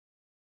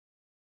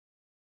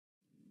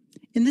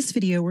In this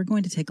video, we're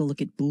going to take a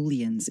look at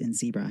Booleans in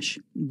ZBrush.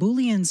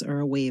 Booleans are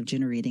a way of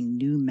generating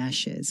new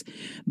meshes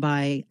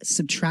by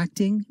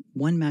subtracting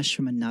one mesh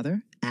from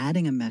another,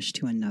 adding a mesh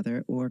to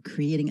another, or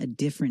creating a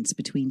difference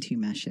between two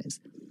meshes.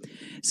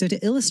 So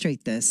to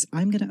illustrate this,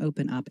 I'm going to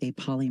open up a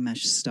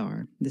polymesh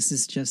star. This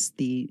is just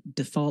the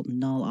default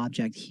null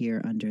object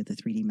here under the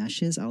 3D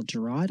meshes. I'll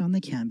draw it on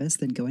the canvas,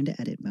 then go into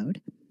edit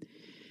mode.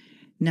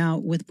 Now,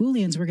 with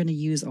Booleans, we're going to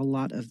use a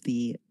lot of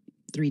the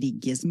 3D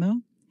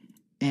gizmo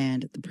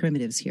and the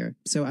primitives here.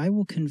 So I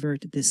will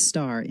convert this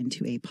star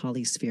into a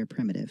polysphere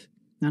primitive.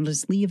 Now I'll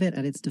just leave it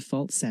at its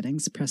default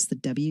settings, press the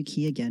W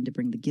key again to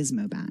bring the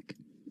gizmo back.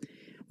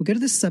 We'll go to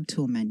the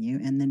subtool menu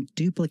and then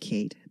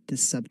duplicate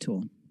this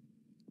subtool.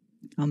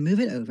 I'll move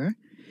it over,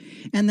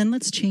 and then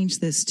let's change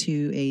this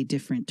to a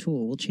different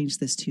tool. We'll change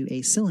this to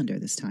a cylinder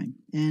this time,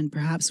 and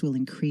perhaps we'll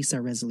increase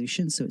our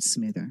resolution so it's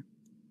smoother.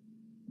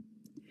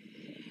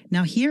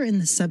 Now here in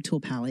the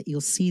subtool palette,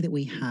 you'll see that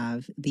we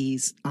have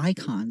these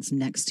icons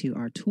next to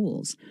our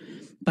tools.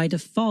 By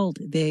default,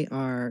 they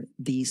are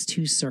these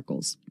two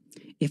circles.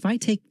 If I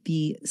take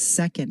the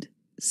second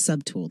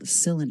subtool, the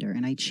cylinder,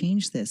 and I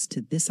change this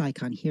to this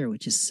icon here,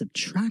 which is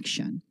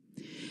subtraction,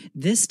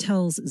 this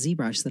tells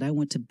ZBrush that I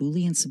want to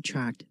Boolean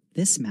subtract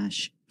this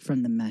mesh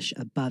from the mesh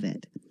above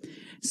it.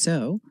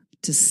 So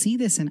to see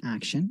this in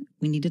action,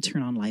 we need to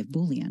turn on Live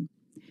Boolean.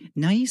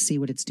 Now you see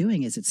what it's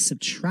doing is it's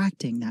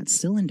subtracting that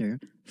cylinder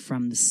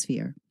from the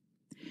sphere.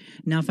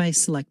 Now if I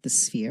select the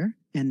sphere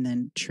and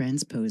then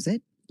transpose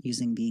it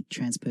using the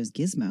transpose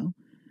gizmo,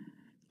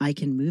 I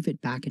can move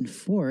it back and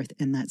forth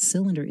and that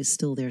cylinder is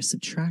still there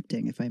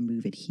subtracting. If I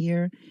move it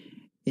here,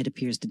 it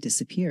appears to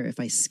disappear. If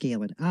I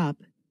scale it up,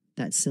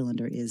 that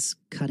cylinder is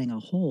cutting a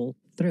hole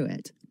through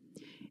it.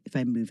 If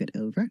I move it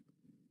over,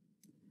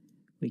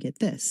 we get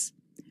this.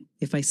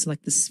 If I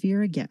select the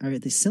sphere again, or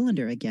the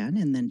cylinder again,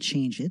 and then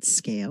change its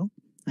scale,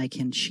 I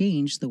can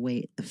change the way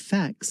it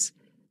affects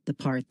the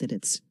part that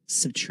it's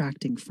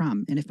subtracting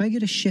from. And if I go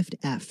to Shift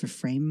F for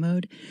frame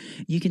mode,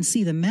 you can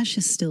see the mesh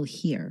is still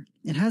here.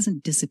 It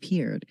hasn't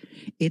disappeared.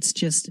 It's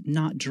just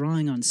not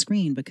drawing on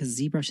screen because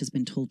ZBrush has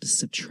been told to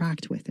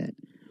subtract with it.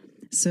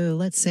 So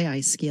let's say I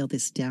scale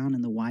this down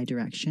in the Y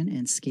direction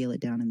and scale it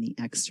down in the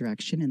X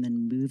direction and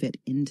then move it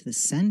into the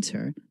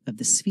center of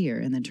the sphere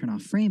and then turn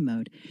off frame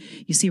mode.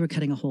 You see we're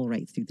cutting a hole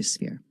right through the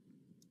sphere.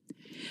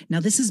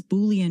 Now this is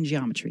Boolean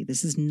geometry.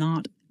 This is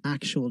not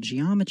actual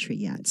geometry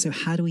yet. So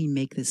how do we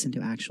make this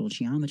into actual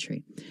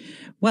geometry?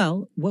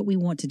 Well, what we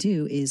want to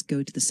do is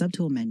go to the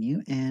subtool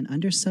menu, and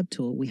under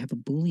subtool we have a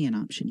Boolean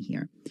option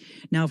here.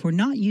 Now if we're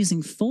not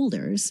using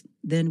folders,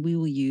 then we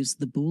will use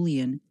the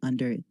Boolean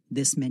under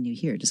this menu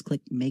here. Just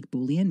click Make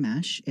Boolean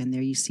Mesh, and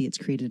there you see it's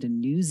created a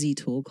new Z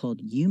tool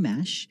called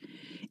UMesh,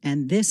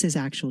 and this is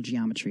actual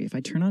geometry. If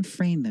I turn on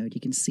frame mode,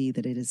 you can see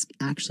that it has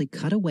actually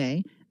cut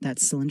away that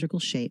cylindrical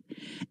shape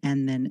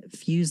and then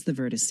fused the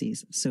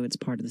vertices, so it's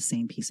part of the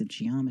same piece of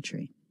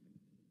geometry.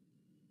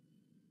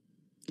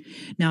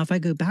 Now, if I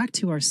go back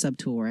to our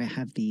subtool where I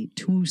have the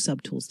two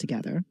subtools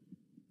together,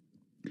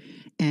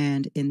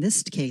 and in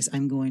this case,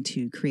 I'm going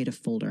to create a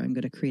folder. I'm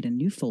going to create a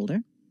new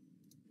folder,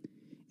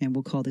 and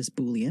we'll call this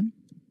Boolean.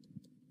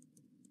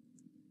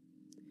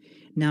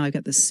 Now I've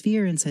got the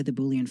sphere inside the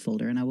Boolean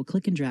folder, and I will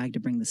click and drag to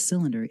bring the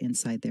cylinder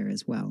inside there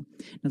as well.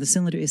 Now the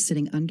cylinder is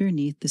sitting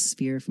underneath the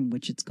sphere from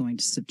which it's going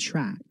to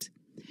subtract.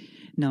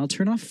 Now I'll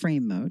turn off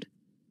frame mode.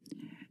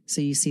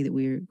 So you see that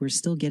we're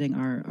still getting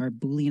our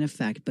Boolean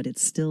effect, but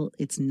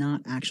it's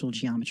not actual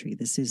geometry.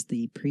 This is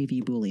the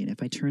preview Boolean.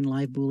 If I turn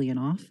Live Boolean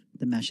off,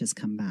 the meshes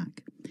come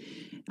back.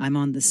 I'm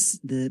on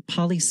the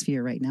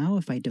polysphere right now.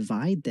 If I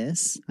divide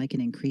this, I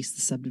can increase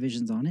the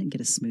subdivisions on it and get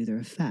a smoother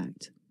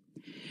effect.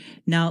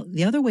 Now,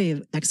 the other way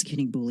of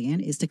executing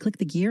Boolean is to click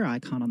the gear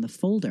icon on the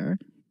folder,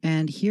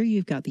 and here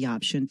you've got the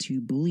option to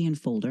Boolean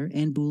folder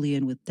and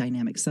Boolean with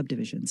dynamic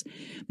subdivisions.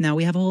 Now,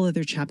 we have a whole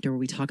other chapter where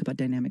we talk about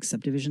dynamic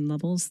subdivision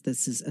levels.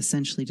 This is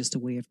essentially just a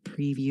way of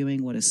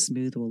previewing what a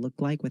smooth will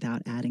look like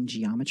without adding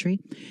geometry.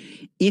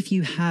 If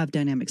you have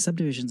dynamic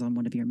subdivisions on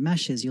one of your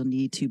meshes, you'll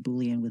need to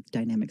Boolean with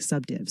dynamic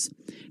subdivs.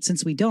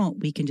 Since we don't,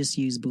 we can just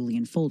use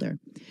Boolean folder.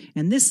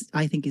 And this,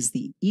 I think, is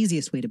the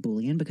easiest way to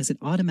Boolean because it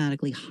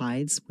automatically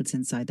hides what's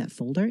inside that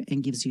folder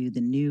and gives you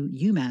the new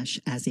UMesh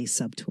as a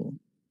subtool.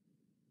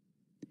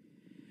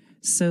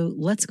 So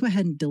let's go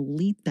ahead and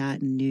delete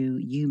that new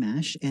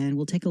UMesh, and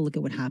we'll take a look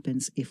at what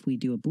happens if we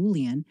do a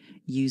Boolean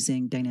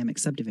using dynamic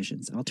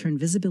subdivisions. I'll turn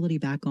visibility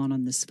back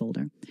on this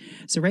folder.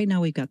 So right now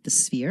we've got the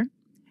sphere.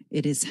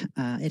 It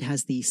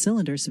has the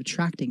cylinder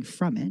subtracting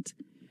from it.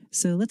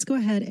 So let's go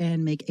ahead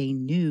and make a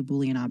new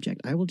Boolean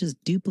object. I will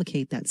just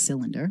duplicate that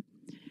cylinder.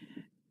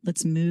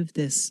 Let's move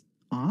this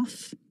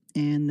off,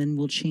 and then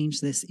we'll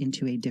change this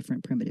into a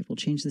different primitive. We'll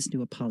change this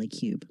to a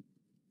polycube.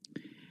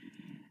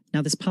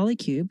 Now this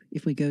polycube,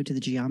 if we go to the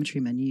geometry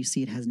menu, you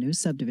see it has no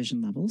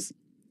subdivision levels.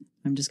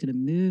 I'm just going to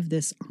move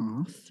this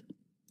off,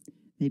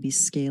 maybe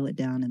scale it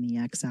down in the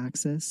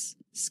x-axis,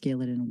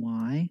 scale it in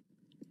y,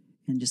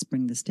 and just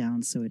bring this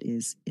down so it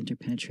is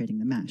interpenetrating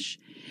the mesh.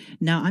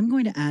 Now I'm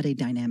going to add a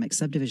dynamic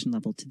subdivision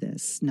level to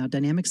this. Now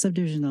dynamic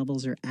subdivision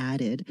levels are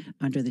added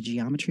under the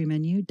geometry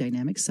menu,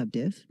 dynamic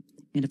subdiv.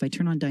 And if I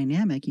turn on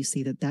dynamic, you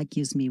see that that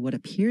gives me what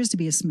appears to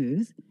be a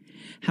smooth.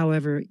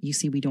 However, you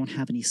see we don't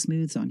have any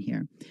smooths on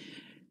here.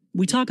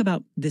 We talk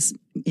about this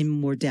in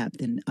more depth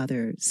in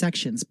other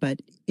sections, but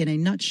in a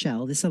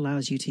nutshell, this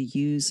allows you to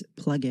use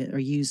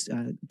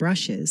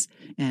brushes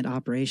and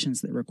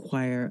operations that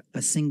require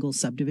a single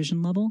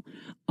subdivision level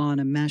on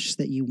a mesh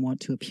that you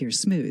want to appear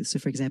smooth. So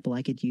for example,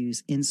 I could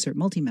use insert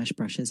multi-mesh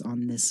brushes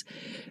on this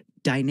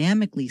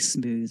dynamically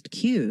smoothed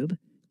cube,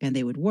 and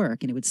they would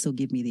work, and it would still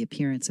give me the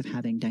appearance of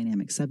having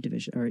dynamic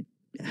subdivision or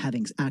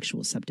having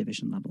actual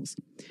subdivision levels.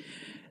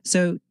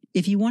 So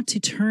if you want to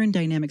turn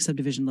dynamic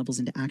subdivision levels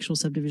into actual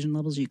subdivision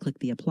levels, you click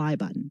the apply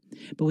button.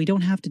 But we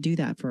don't have to do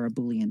that for our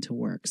Boolean to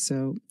work.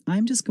 So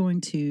I'm just going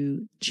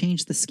to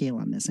change the scale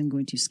on this. I'm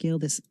going to scale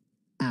this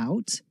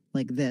out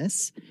like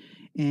this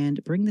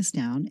and bring this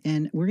down.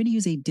 And we're going to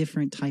use a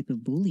different type of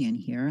Boolean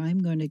here.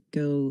 I'm going to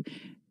go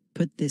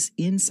put this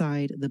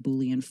inside the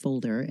Boolean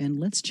folder, and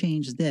let's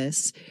change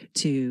this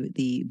to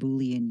the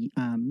Boolean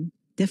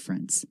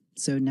difference.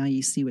 So now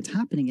you see what's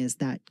happening is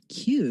that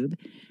cube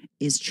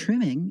is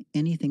trimming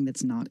anything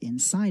that's not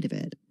inside of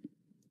it.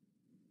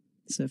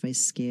 So if I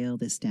scale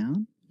this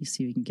down, you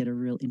see we can get a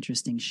real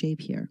interesting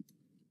shape here.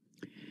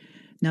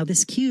 Now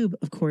this cube,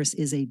 of course,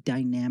 is a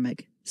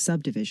dynamic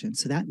subdivision.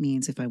 So that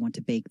means if I want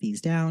to bake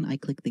these down, I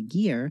click the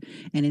gear,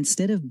 and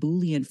instead of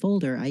Boolean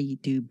folder, I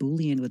do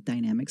Boolean with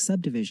dynamic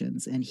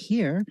subdivisions. And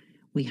here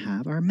we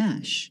have our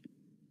mesh.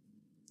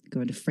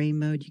 Go into frame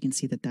mode, you can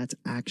see that that's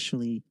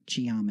actually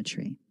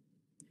geometry.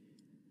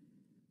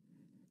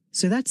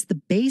 So that's the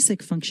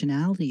basic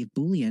functionality of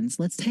Booleans.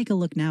 Let's take a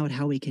look now at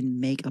how we can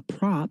make a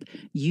prop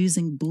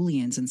using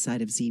Booleans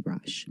inside of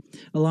ZBrush.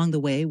 Along the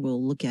way,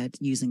 we'll look at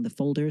using the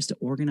folders to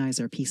organize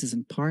our pieces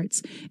and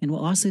parts, and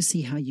we'll also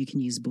see how you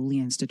can use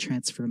Booleans to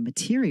transfer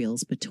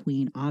materials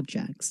between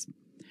objects.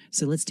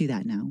 So let's do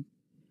that now.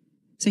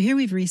 So here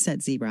we've reset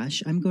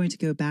ZBrush. I'm going to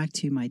go back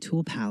to my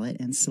tool palette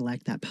and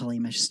select that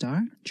polymesh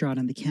star, draw it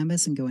on the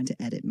canvas, and go into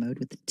edit mode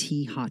with the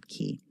T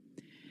hotkey.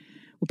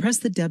 We'll press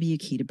the W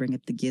key to bring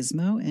up the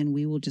gizmo, and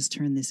we will just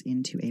turn this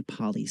into a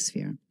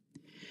polysphere.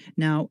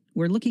 Now,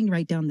 we're looking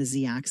right down the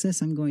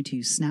Z-axis. I'm going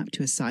to snap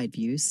to a side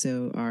view,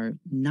 so our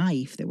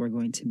knife that we're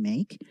going to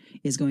make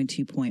is going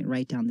to point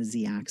right down the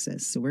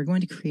Z-axis. So we're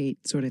going to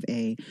create sort of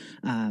a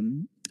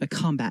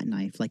combat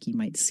knife, like you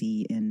might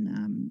see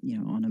in,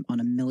 on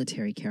a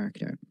military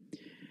character.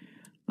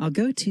 I'll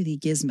go to the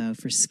gizmo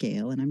for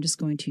scale, and I'm just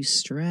going to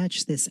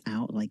stretch this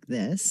out like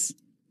this,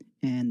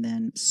 and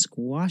then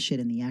squash it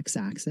in the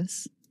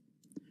x-axis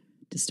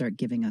to start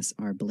giving us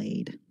our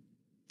blade.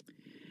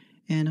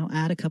 And I'll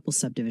add a couple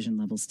subdivision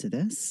levels to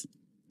this.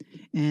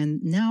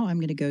 And now I'm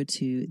going to go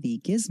to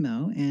the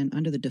gizmo, and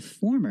under the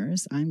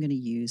deformers, I'm going to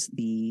use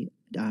the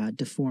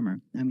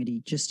deformer. I'm going to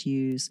just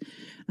use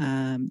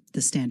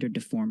the standard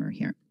deformer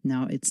here.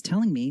 Now it's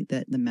telling me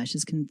that the mesh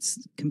is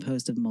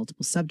composed of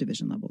multiple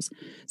subdivision levels.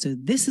 So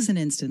this is an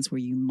instance where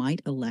you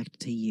might elect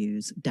to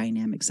use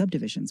dynamic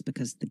subdivisions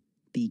because the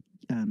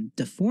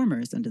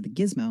deformers under the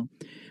gizmo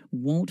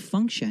won't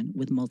function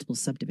with multiple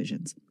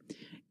subdivisions.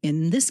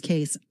 In this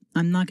case,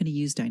 I'm not going to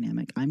use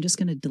dynamic. I'm just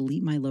going to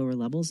delete my lower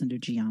levels under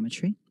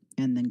geometry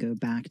and then go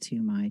back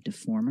to my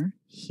deformer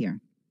here.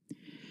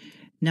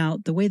 Now,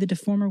 the way the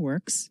deformer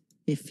works,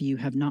 if you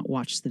have not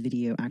watched the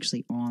video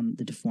actually on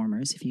the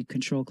deformers, if you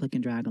control, click,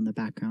 and drag on the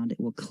background, it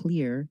will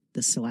clear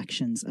the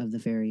selections of the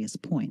various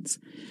points.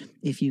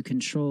 If you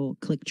control,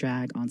 click,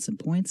 drag on some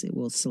points, it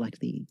will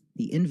select the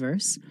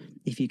inverse.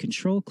 If you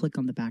control, click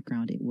on the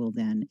background, it will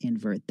then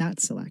invert that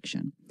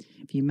selection.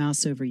 If you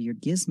mouse over your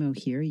gizmo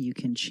here, you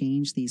can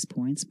change these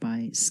points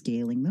by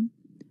scaling them.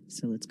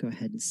 So let's go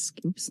ahead and,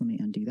 oops, let me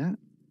undo that.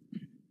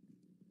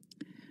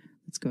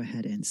 Let's go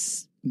ahead and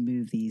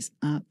move these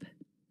up.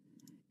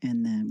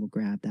 And then we'll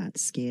grab that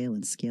scale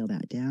and scale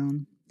that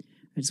down.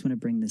 I just want to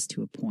bring this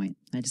to a point.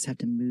 I just have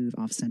to move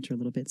off center a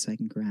little bit so I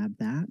can grab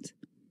that.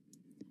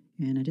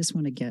 And I just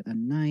want to get a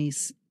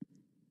nice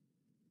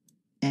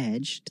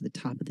edge to the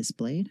top of this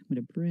blade. I'm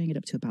going to bring it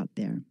up to about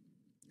there.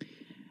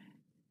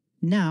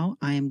 Now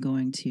I am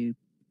going to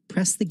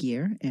press the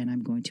gear, and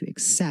I'm going to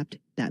accept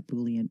that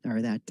Boolean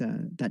or that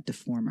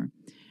deformer.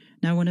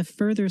 Now I want to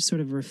further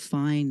sort of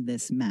refine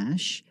this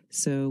mesh.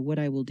 So what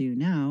I will do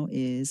now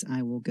is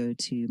I will go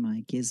to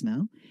my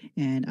gizmo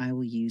and I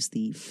will use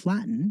the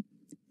flatten.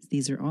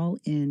 These are all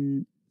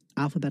in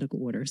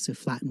alphabetical order, so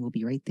flatten will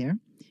be right there.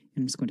 And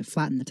I'm just going to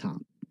flatten the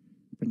top.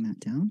 Bring that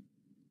down.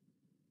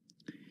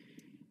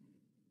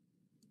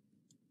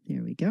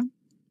 There we go.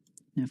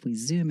 Now if we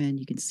zoom in,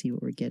 you can see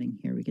what we're getting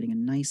here. We're getting a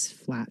nice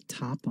flat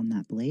top on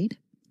that blade.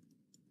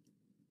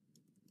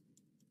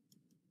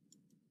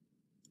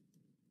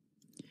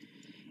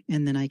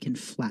 And then I can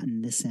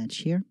flatten this edge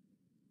here,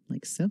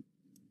 like so.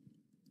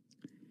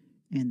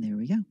 And there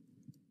we go.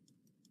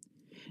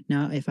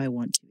 Now, if I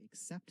want to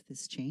accept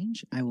this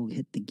change, I will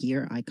hit the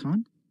gear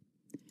icon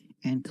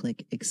and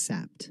click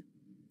accept.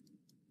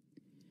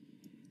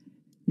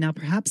 Now,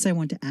 perhaps I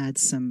want to add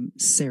some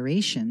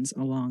serrations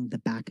along the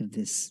back of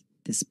this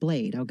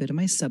blade. I'll go to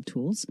my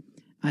subtools.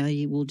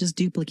 I will just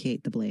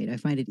duplicate the blade. I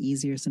find it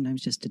easier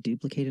sometimes just to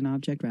duplicate an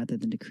object rather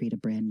than to create a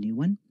brand new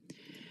one.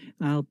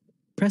 I'll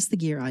press the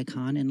gear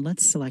icon and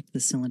let's select the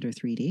cylinder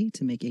 3D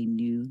to make a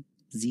new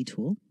Z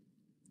tool.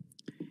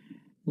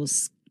 We'll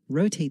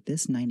rotate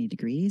this 90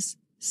 degrees,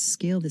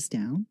 scale this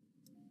down,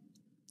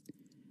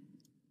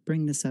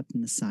 bring this up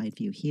in the side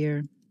view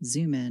here,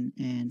 zoom in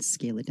and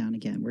scale it down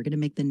again. We're going to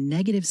make the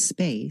negative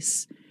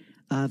space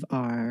of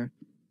our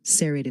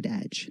serrated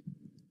edge.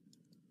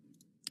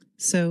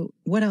 So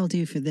what I'll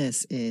do for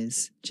this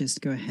is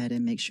just go ahead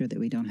and make sure that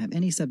we don't have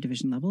any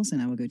subdivision levels,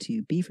 and I will go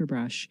to B for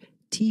brush,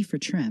 T for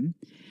trim,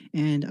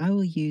 and I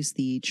will use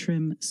the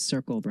trim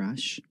circle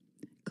brush.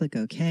 Click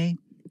OK,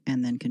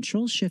 and then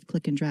Control Shift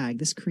click and drag.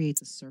 This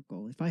creates a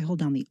circle. If I hold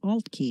down the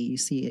Alt key, you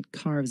see it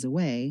carves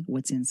away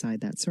what's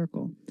inside that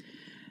circle.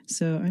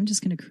 So I'm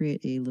just going to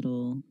create a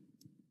little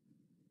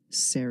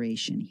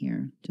serration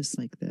here, just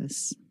like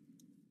this.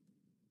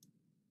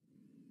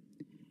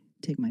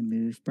 Take my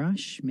move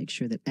brush, make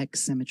sure that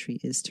X symmetry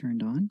is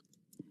turned on,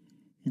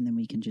 and then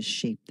we can just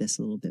shape this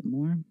a little bit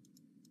more.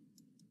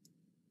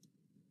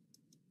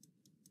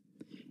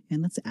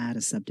 And let's add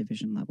a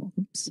subdivision level.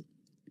 Oops.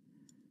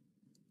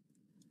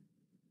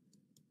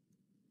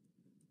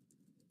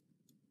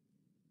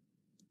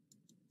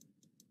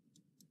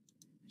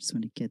 Just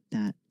want to get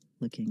that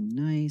looking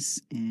nice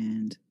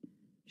and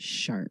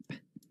sharp.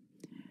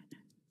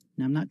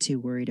 Now, I'm not too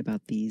worried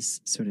about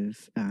these sort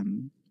of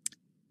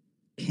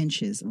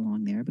pinches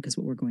along there, because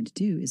what we're going to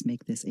do is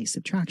make this a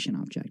subtraction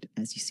object,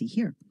 as you see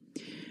here.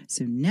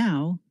 So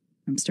now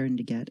I'm starting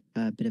to get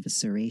a bit of a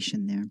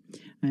serration there.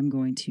 I'm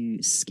going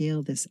to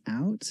scale this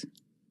out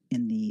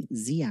in the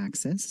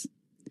Z-axis,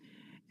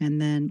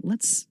 and then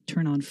let's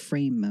turn on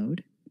frame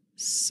mode,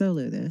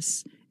 solo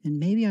this, and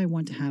maybe I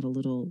want to have a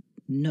little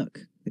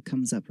nook that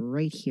comes up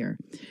right here.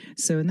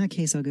 So in that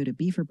case, I'll go to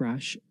B for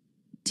brush,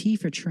 T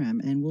for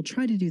trim, and we'll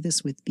try to do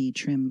this with the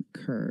trim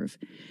curve.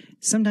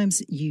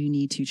 Sometimes you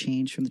need to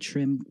change from the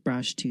trim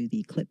brush to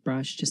the clip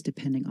brush, just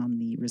depending on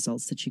the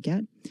results that you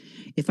get.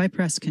 If I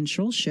press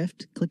Control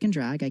Shift, click and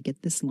drag, I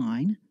get this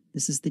line.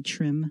 This is the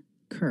trim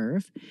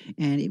curve,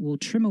 and it will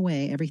trim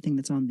away everything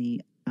that's on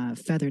the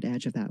feathered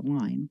edge of that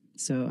line.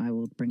 So I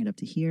will bring it up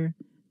to here,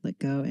 let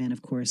go, and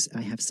of course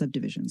I have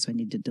subdivisions, so I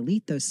need to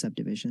delete those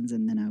subdivisions,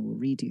 and then I will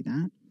redo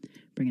that.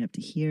 Bring it up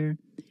to here,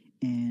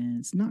 and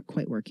it's not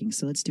quite working,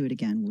 so let's do it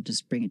again. We'll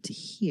just bring it to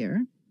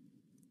here.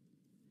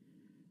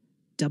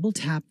 Double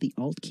tap the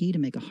Alt key to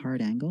make a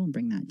hard angle and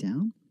bring that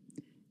down.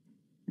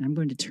 And I'm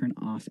going to turn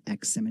off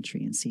X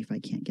symmetry and see if I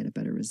can't get a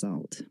better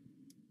result.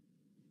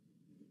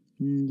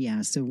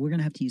 Yeah, so we're going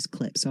to have to use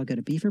clip. So I'll go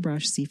to B for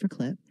brush, C for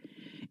clip,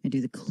 and do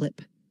the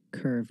clip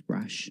curve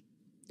brush.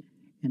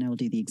 And I will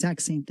do the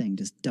exact same thing,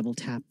 just double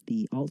tap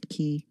the Alt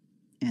key,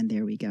 and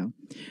there we go.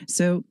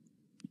 So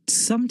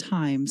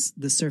sometimes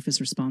the surface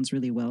responds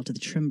really well to the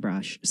trim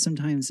brush.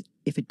 Sometimes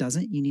if it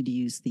doesn't, you need to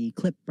use the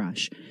clip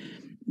brush.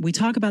 We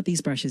talk about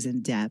these brushes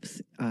in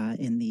depth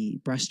in the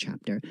brush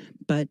chapter,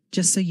 but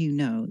just so you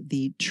know,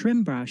 the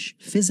trim brush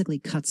physically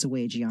cuts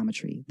away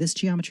geometry. This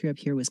geometry up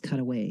here was cut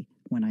away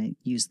when I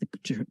used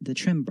the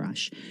trim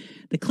brush.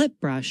 The clip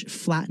brush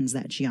flattens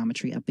that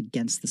geometry up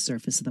against the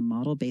surface of the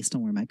model based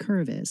on where my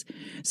curve is.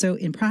 So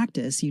in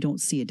practice, you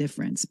don't see a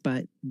difference,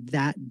 but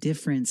that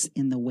difference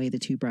in the way the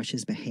two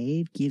brushes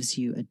behave gives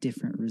you a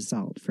different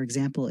result. For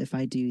example, if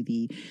I do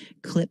the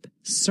clip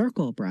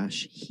circle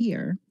brush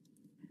here,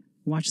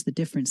 watch the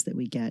difference that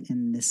we get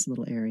in this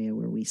little area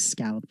where we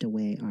scalloped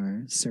away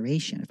our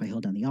serration. If I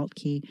hold down the Alt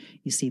key,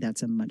 you see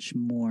that's a much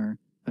more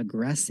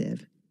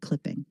aggressive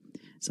clipping.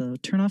 So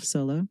turn off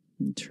solo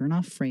and turn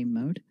off frame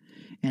mode.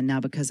 And now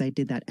because I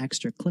did that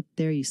extra clip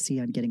there, you see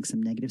I'm getting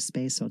some negative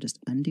space, so I'll just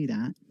undo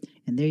that.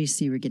 And there you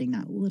see we're getting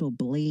that little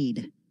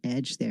blade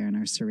edge there in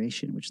our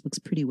serration, which looks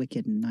pretty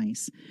wicked and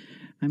nice.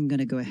 I'm going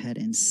to go ahead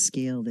and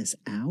scale this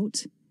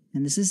out.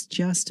 And this is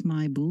just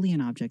my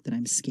Boolean object that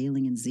I'm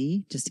scaling in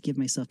Z, just to give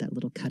myself that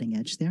little cutting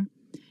edge there.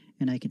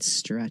 And I could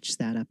stretch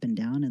that up and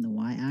down in the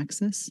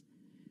Y-axis.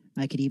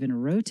 I could even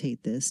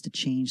rotate this to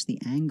change the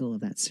angle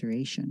of that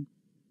serration.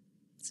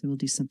 So we'll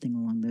do something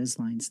along those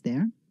lines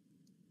there.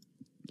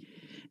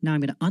 Now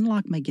I'm going to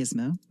unlock my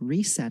gizmo,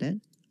 reset it,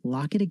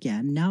 lock it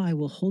again. Now I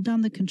will hold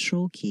down the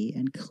Control key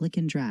and click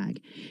and drag,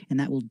 and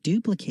that will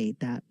duplicate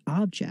that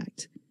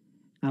object.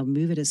 I'll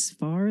move it as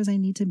far as I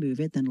need to move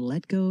it, then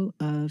let go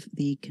of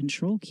the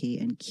Control key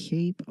and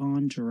keep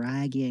on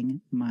dragging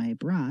my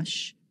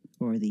brush,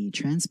 or the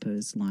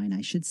transpose line,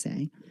 I should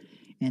say.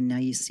 And now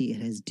you see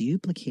it has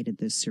duplicated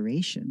those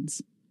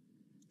serrations.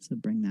 So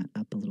bring that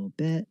up a little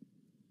bit.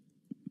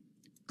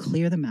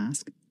 Clear the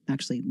mask.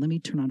 Actually, let me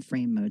turn on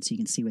frame mode so you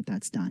can see what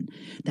that's done.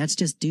 That's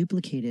just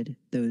duplicated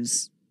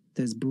those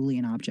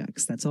Boolean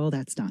objects. That's all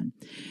that's done.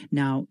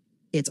 Now,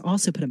 it's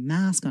also put a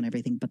mask on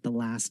everything but the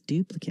last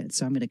duplicate.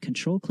 So I'm going to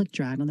Control-click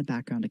drag on the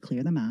background to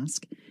clear the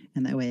mask,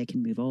 And that way I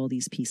can move all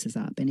these pieces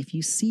up. And if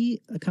you see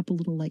a couple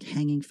little like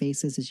hanging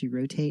faces as you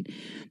rotate,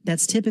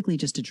 that's typically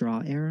just a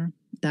draw error.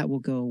 That will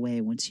go away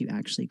once you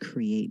actually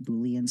create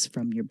Booleans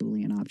from your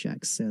Boolean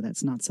objects. So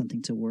that's not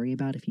something to worry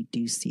about if you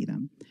do see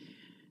them.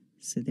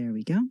 So there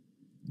we go.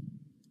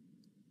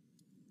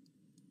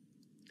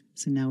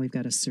 So now we've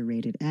got a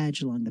serrated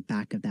edge along the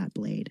back of that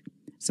blade.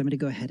 So I'm going to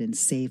go ahead and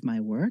save my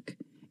work.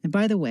 And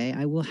by the way,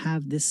 I will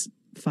have this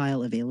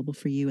file available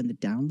for you in the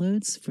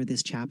downloads for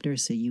this chapter,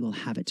 so you will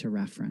have it to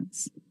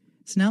reference.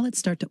 So now let's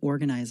start to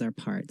organize our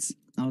parts.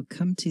 I'll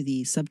come to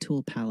the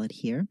subtool palette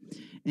here,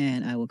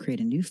 and I will create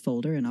a new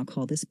folder, and I'll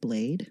call this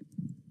blade.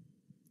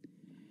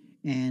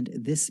 And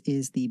this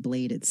is the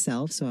blade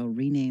itself, so I'll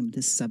rename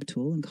this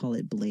subtool and call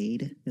it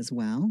blade as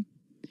well.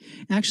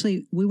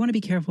 Actually, we want to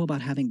be careful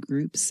about having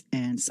groups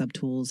and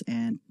subtools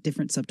and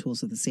different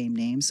subtools with the same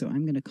name. So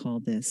I'm going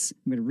to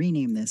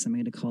rename this. I'm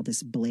going to call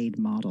this blade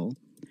model.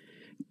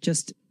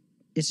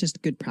 It's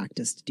just good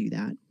practice to do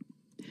that.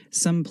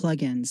 Some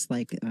plugins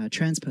like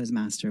Transpose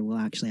Master will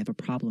actually have a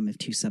problem if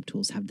two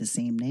subtools have the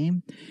same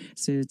name.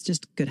 So it's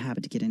just a good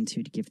habit to get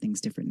into to give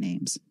things different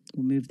names.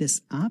 We'll move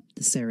this up,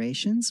 the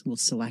serrations. We'll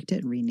select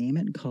it, rename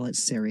it, and call it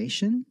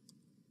serration.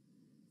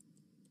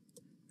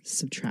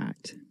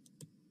 Subtract.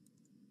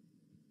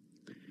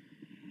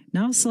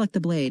 Now I'll select the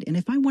blade, and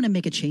if I want to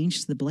make a change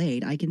to the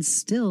blade, I can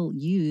still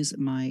use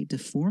my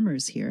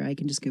deformers here. I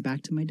can just go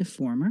back to my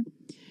deformer,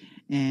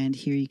 and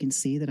here you can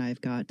see that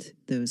I've got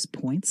those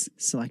points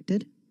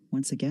selected.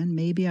 Once again,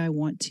 maybe I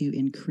want to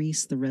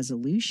increase the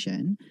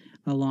resolution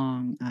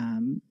along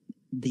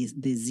the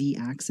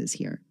z-axis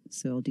here.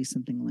 So I'll do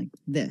something like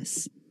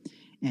this,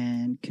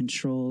 and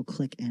Control,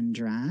 click, and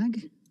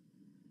drag,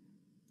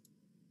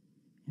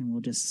 and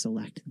we'll just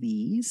select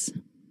these.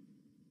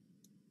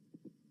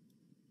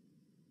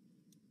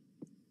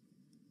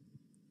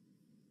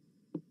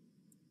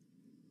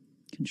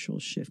 Control,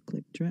 shift,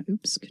 click, drag.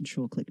 Oops,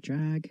 Control, click,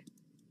 drag.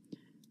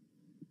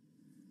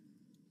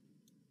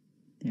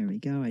 There we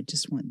go. I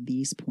just want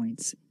these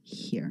points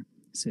here.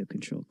 So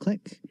Control,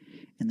 click,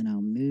 and then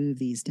I'll move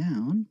these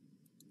down.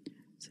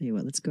 Tell you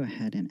what, let's go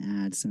ahead and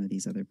add some of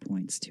these other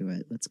points to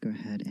it. Let's go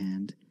ahead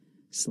and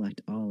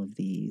select all of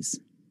these.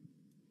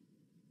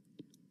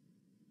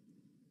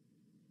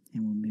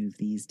 And we'll move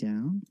these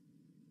down.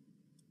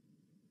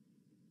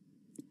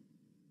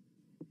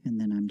 And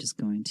then I'm just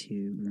going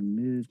to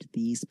remove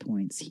these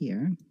points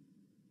here.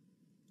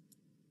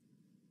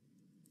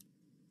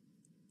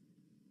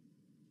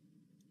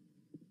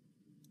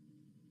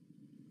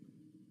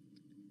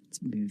 Let's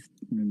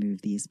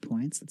remove these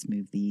points. Let's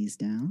move these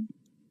down.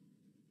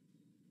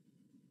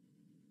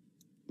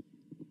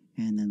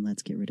 And then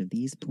let's get rid of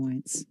these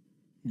points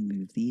and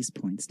move these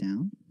points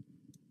down.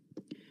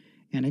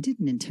 And I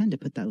didn't intend to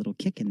put that little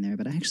kick in there,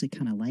 but I actually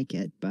kind of like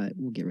it, but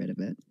we'll get rid of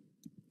it.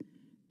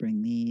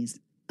 Bring these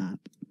up.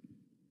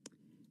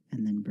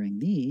 And then bring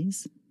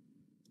these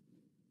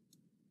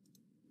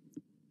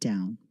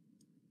down.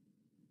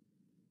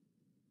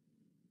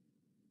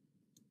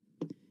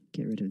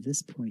 Get rid of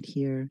this point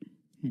here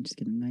and just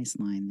get a nice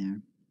line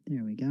there.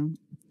 There we go.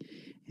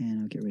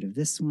 And I'll get rid of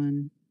this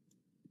one.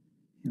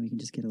 And we can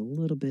just get a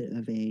little bit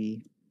of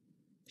a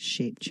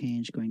shape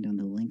change going down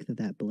the length of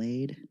that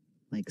blade,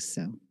 like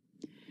so.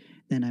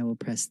 Then I will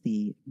press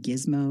the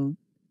gizmo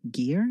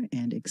gear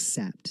and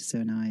accept.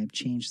 So now I have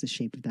changed the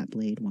shape of that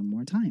blade one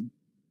more time.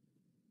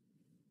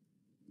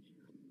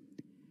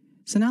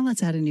 So now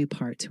let's add a new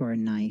part to our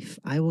knife.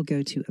 I will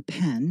go to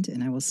Append,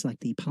 and I will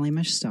select the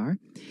Polymesh star,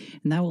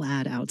 and that will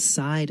add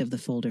outside of the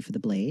folder for the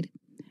blade.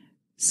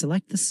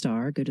 Select the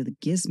star, go to the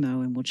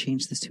gizmo, and we'll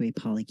change this to a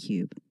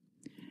polycube.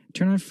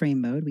 Turn on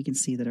frame mode. We can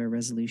see that our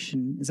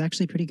resolution is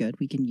actually pretty good.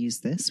 We can use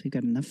this. We've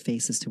got enough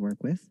faces to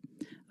work with.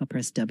 I'll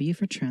press W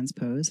for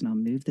transpose, and I'll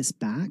move this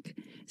back,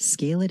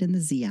 scale it in the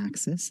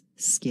Z-axis,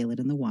 scale it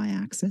in the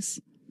Y-axis,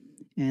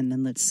 and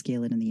then let's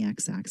scale it in the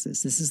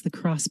X-axis. This is the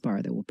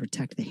crossbar that will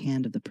protect the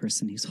hand of the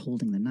person who's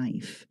holding the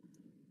knife.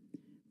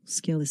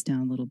 Scale this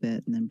down a little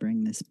bit and then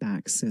bring this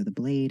back so the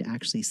blade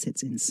actually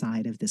sits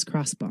inside of this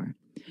crossbar.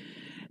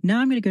 Now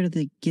I'm going to go to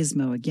the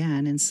gizmo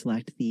again and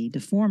select the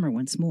deformer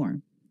once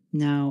more.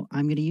 Now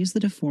I'm going to use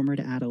the deformer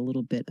to add a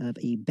little bit of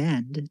a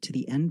bend to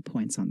the end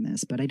points on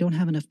this, but I don't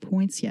have enough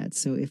points yet.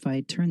 So if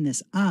I turn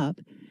this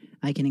up,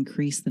 I can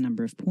increase the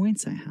number of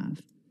points I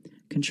have.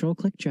 Control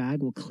click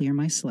drag will clear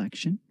my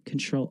selection.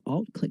 Control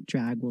alt click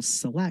drag will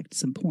select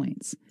some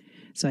points.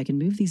 So I can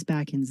move these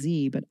back in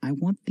Z, but I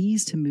want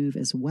these to move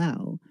as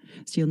well.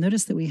 So you'll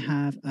notice that we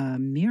have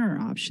mirror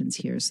options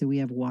here. So we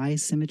have Y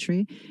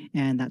symmetry,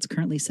 and that's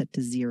currently set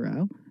to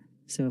 0.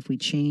 So if we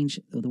change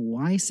the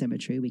Y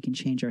symmetry, we can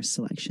change our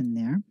selection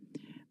there.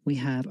 We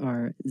have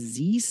our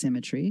Z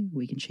symmetry,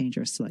 we can change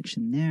our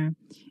selection there.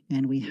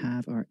 And we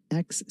have our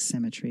X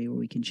symmetry, where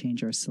we can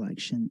change our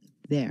selection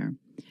there.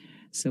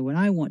 So what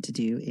I want to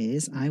do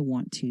is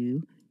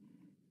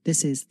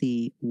this is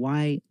the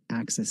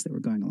Y-axis that we're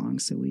going along,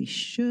 so we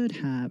should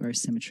have our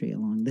symmetry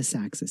along this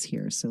axis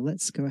here. So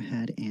let's go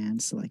ahead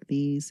and select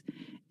these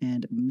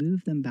and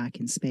move them back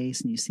in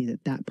space, and you see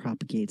that that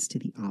propagates to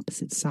the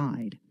opposite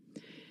side.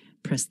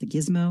 press the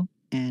gizmo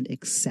and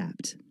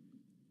accept.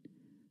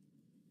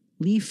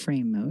 Leave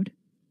frame mode,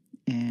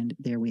 and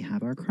there we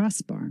have our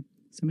crossbar.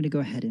 So I'm going to go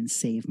ahead and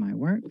save my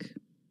work,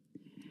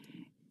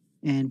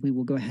 and we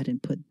will go ahead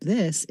and put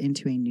this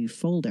into a new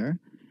folder,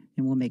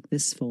 and we'll make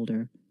this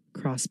folder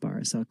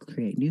crossbar. So I'll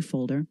create new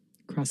folder,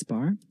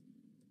 crossbar.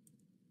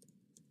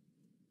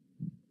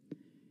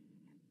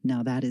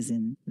 Now that is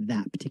in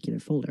that particular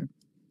folder.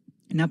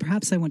 Now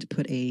perhaps I want to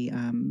put a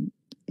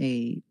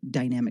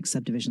dynamic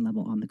subdivision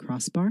level on the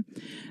crossbar.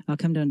 I'll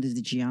come down to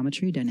the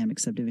geometry, dynamic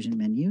subdivision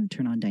menu,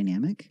 turn on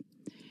dynamic.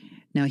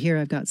 Now here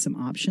I've got some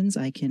options.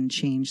 I can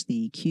change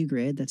the Q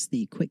grid, that's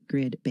the quick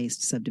grid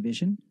based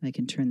subdivision. I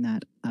can turn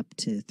that up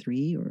to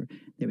 3, or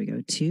there we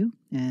go, 2,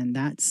 and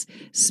that's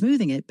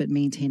smoothing it but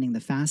maintaining the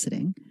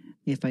faceting.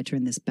 If I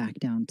turn this back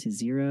down to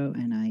 0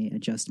 and I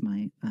adjust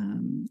my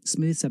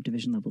smooth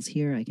subdivision levels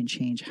here, I can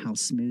change how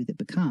smooth it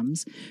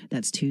becomes.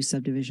 That's 2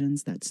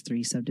 subdivisions, that's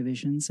 3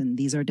 subdivisions, and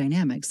these are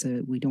dynamic,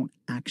 so we don't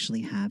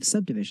actually have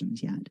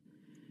subdivisions yet.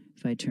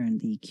 If I turn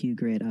the Q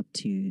grid up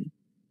to,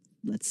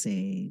 let's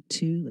say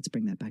 2, let's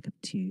bring that back up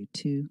to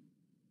 2.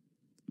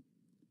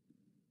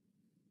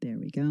 There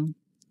we go.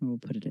 We'll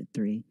put it at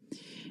 3.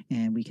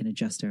 And we can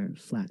adjust our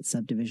flat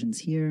subdivisions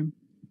here.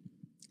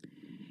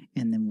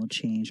 And then we'll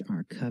change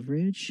our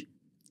coverage,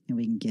 and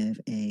we can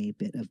give a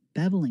bit of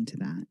beveling to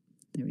that.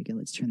 There we go.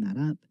 Let's turn that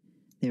up.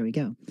 There we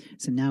go.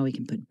 So now we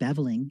can put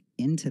beveling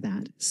into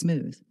that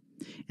smooth,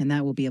 and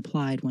that will be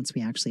applied once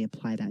we actually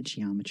apply that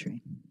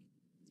geometry.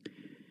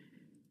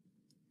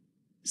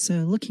 So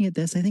looking at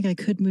this, I think I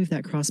could move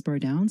that crossbar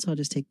down. So I'll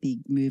just take the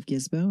move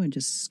gizmo and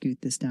just scoot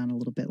this down a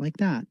little bit like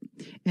that.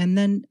 And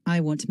then I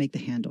want to make the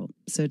handle.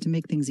 So to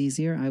make things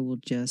easier, I will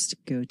just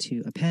go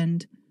to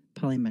append,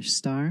 polymesh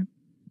star.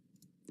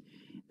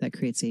 That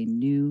creates a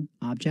new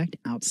object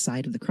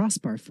outside of the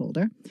crossbar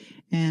folder.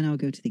 And I'll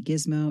go to the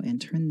gizmo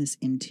and turn this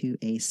into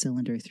a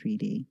cylinder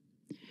 3D.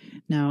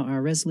 Now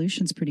our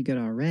resolution's pretty good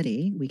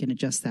already. We can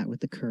adjust that with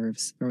the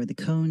curves or the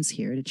cones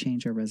here to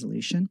change our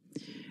resolution.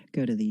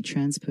 Go to the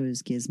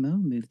transpose gizmo,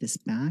 move this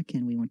back,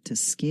 and we want to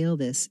scale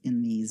this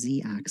in the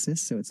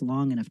z-axis so it's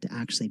long enough to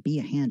actually be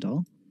a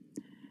handle.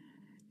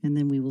 And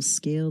then we will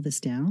scale this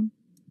down.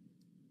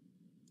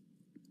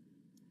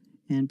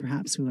 And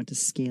perhaps we want to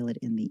scale it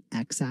in the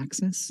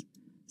x-axis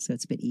so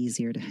it's a bit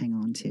easier to hang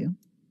on to.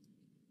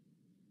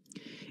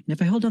 And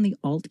if I hold down the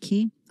Alt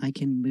key, I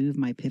can move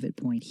my pivot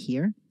point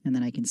here, and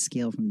then I can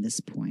scale from this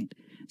point.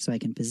 So I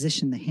can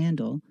position the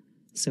handle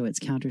so it's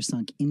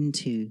countersunk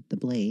into the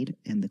blade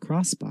and the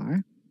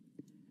crossbar,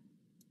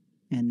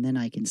 and then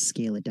I can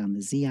scale it down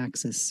the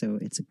z-axis so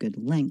it's a good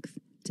length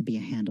to be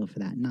a handle for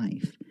that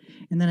knife.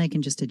 And then I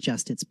can just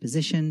adjust its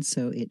position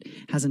so it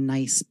has a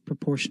nice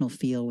proportional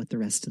feel with the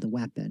rest of the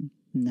weapon.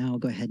 Now I'll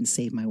go ahead and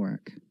save my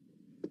work.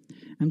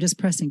 I'm just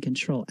pressing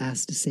Control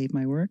S to save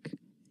my work,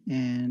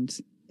 and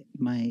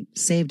my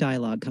save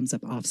dialog comes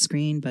up off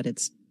screen, but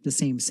it's the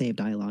same save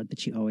dialog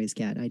that you always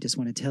get. I just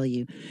want to tell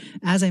you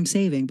as I'm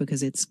saving,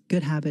 because it's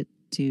good habit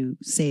to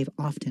save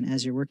often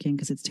as you're working,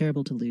 because it's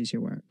terrible to lose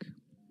your work.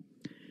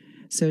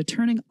 So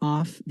turning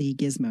off the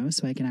gizmo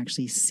so I can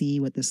actually see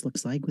what this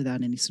looks like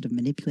without any sort of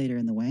manipulator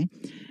in the way,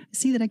 I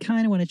see that I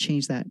kind of want to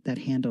change that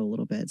handle a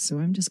little bit. So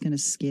I'm just going to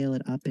scale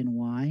it up in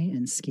Y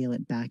and scale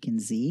it back in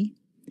Z,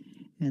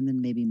 and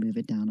then maybe move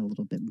it down a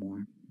little bit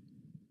more.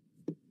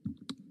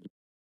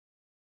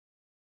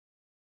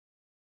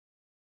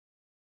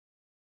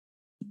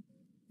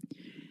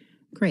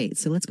 Great,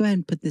 so let's go ahead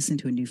and put this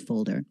into a new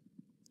folder.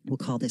 We'll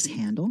call this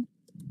handle.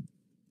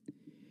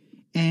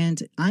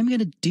 And I'm going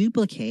to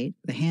duplicate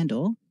the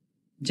handle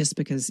just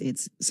because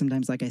it's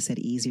sometimes, like I said,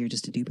 easier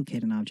just to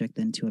duplicate an object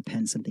than to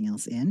append something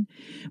else in.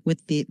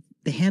 With the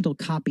handle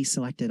copy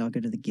selected, I'll go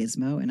to the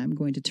gizmo, and I'm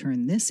going to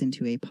turn this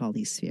into a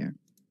polysphere.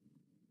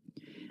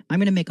 I'm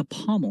going to make a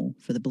pommel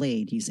for the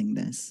blade using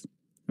this,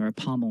 or a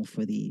pommel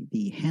for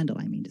the handle,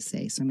 I mean to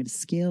say. So I'm going to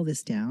scale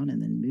this down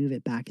and then move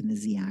it back in the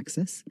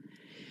z-axis.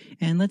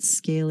 And let's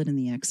scale it in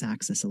the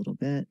x-axis a little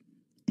bit,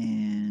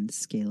 and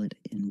scale it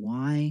in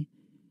y,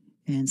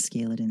 and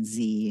scale it in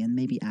z, and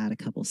maybe add a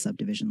couple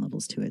subdivision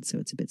levels to it so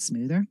it's a bit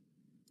smoother.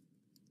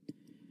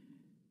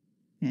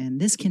 And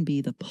this can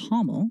be the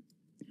pommel.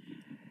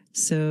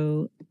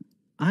 So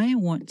I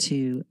want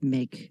to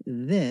make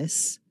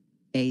this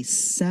a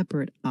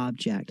separate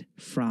object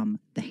from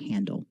the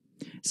handle.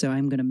 So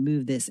I'm going to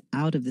move this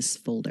out of this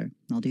folder.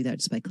 I'll do that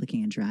just by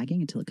clicking and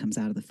dragging until it comes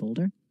out of the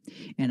folder.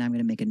 And I'm going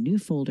to make a new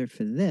folder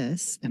for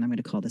this, and I'm going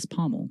to call this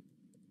pommel.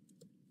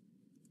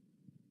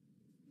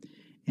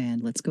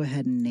 And let's go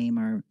ahead and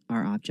name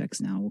our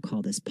objects now. We'll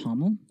call this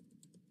pommel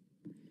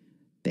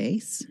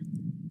base.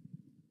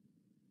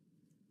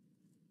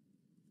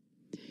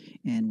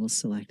 And we'll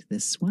select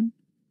this one,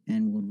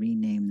 and we'll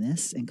rename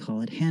this and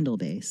call it handle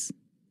base.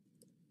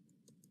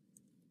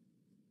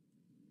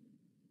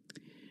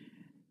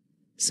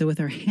 So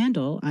with our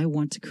handle, I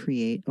want to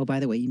create, oh,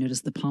 by the way, you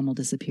notice the pommel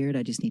disappeared.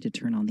 I just need to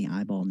turn on the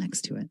eyeball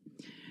next to it.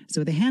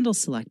 So with the handle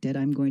selected,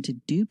 I'm going to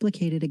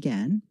duplicate it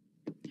again,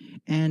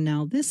 And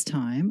now this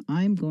time,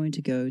 I'm going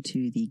to go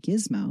to the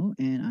gizmo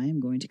and I am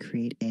going to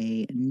create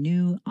a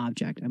new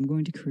object. I'm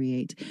going to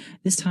create,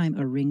 this time,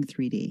 a ring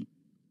 3D.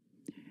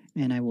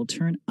 And I will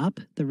turn up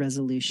the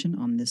resolution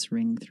on this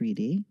ring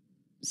 3D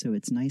so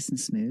it's nice and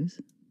smooth.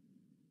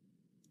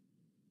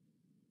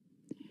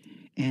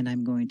 And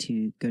I'm going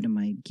to go to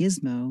my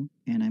gizmo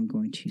and I'm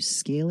going to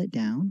scale it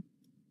down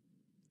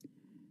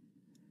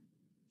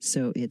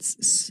so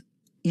it's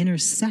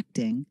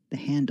intersecting the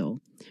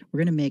handle. We're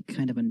going to make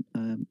kind of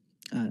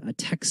a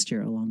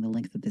texture along the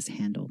length of this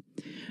handle.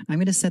 I'm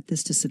going to set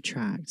this to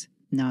subtract.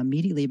 Now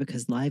immediately,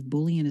 because live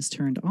Boolean is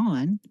turned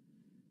on,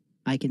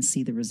 I can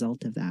see the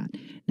result of that.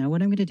 Now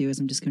what I'm going to do is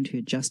I'm just going to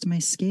adjust my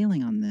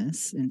scaling on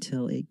this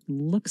until it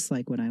looks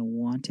like what I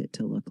want it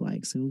to look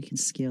like. So we can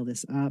scale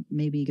this up,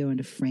 maybe go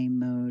into frame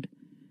mode,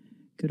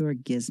 go to our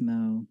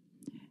gizmo,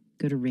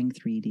 go to ring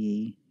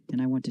 3D,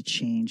 and I want to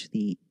change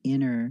the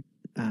inner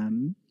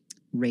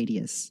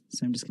radius.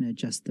 So I'm just going to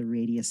adjust the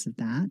radius of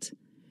that.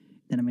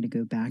 Then I'm going to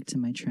go back to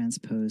my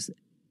transpose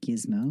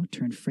gizmo,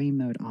 turn frame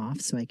mode off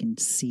so I can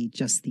see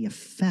just the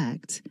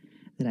effect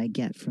that I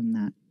get from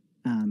that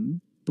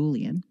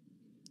Boolean.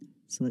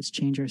 So let's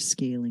change our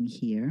scaling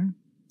here.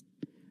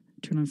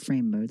 Turn on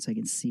frame mode so I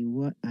can see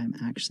what I'm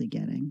actually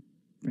getting.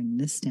 Bring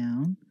this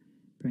down,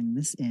 bring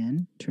this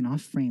in, turn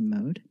off frame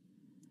mode.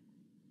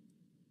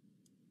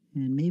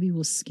 And maybe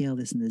we'll scale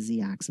this in the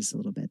z-axis a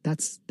little bit.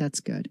 That's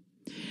good.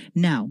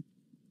 Now,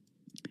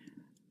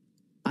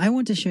 I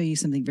want to show you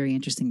something very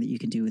interesting that you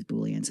can do with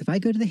Booleans. If I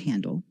go to the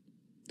handle,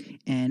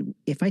 and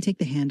if I take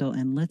the handle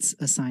and let's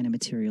assign a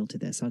material to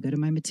this, I'll go to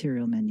my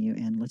material menu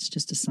and let's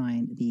just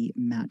assign the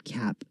matte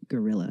cap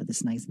gorilla,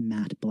 this nice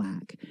matte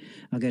black.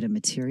 I'll go to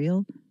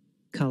material,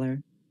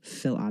 color,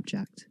 fill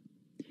object.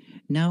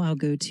 Now I'll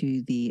go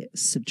to the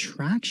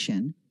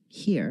subtraction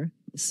here,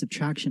 the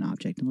subtraction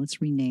object, and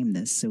let's rename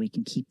this so we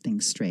can keep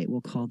things straight.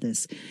 We'll call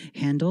this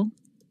handle,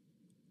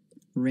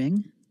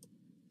 ring,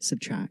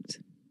 subtract.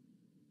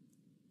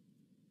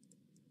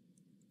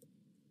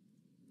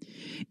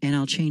 And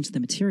I'll change the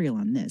material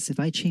on this. If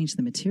I change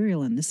the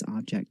material on this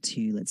object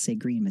to, let's say,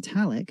 green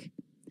metallic,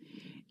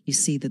 you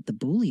see that the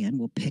Boolean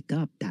will pick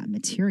up that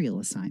material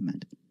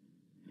assignment.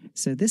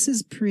 So this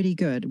is pretty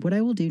good. What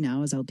I will do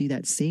now is I'll do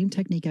that same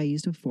technique I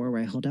used before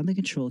where I hold down the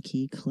control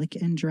key, click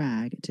and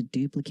drag to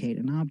duplicate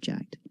an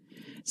object.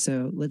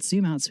 So let's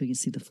zoom out so we can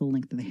see the full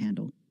length of the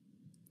handle.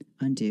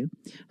 Undo,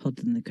 hold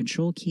down the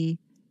control key,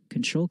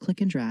 control,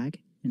 click and drag,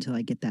 until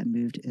I get that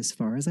moved as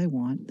far as I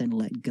want, then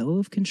let go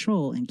of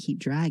control and keep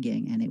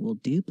dragging, and it will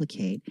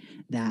duplicate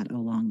that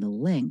along the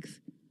length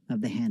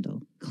of the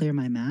handle. Clear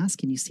my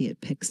mask, and you see it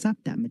picks up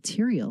that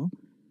material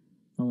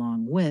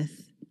along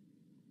with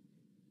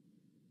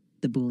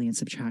the Boolean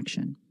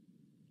subtraction.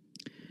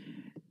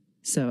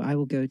 So I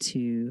will go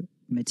to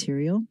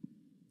Material,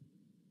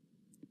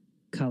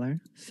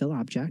 Color, Fill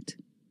Object.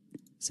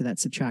 So that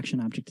subtraction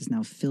object is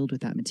now filled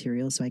with that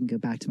material, so I can go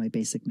back to my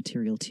basic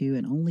material 2,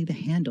 and only the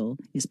handle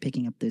is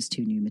picking up those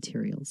two new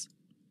materials.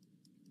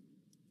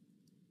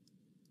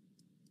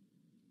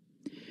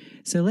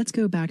 So let's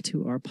go back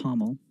to our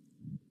pommel.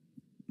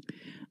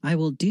 I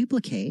will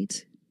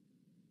duplicate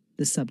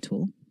the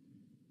subtool,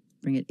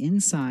 bring it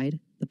inside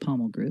the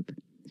pommel group,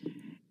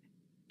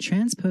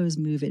 transpose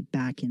move it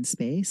back in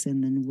space,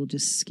 and then we'll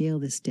just scale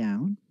this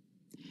down.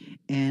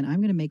 And I'm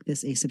going to make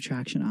this a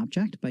subtraction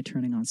object by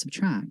turning on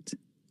subtract.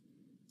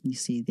 You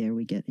see there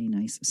we get a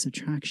nice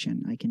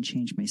subtraction. I can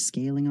change my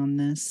scaling on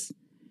this,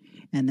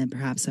 and then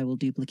perhaps I will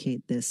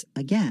duplicate this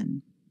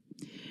again.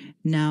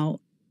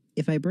 Now,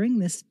 if I bring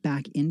this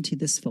back into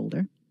this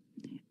folder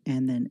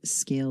and then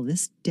scale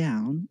this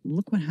down,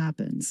 look what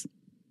happens.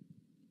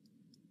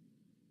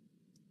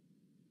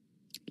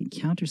 You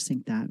can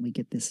countersink that, and we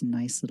get this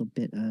nice little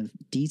bit of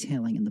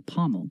detailing in the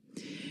pommel.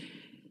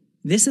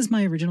 This is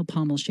my original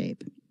pommel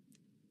shape.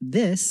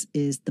 This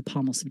is the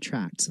pommel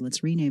subtract. So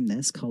let's rename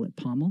this, call it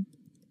pommel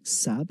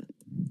sub.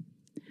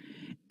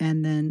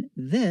 And then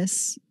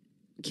this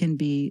can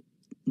be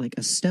like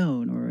a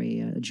stone or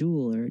a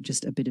jewel or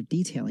just a bit of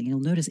detailing. You'll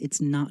notice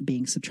it's not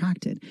being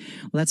subtracted.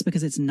 Well, that's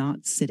because it's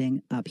not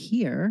sitting up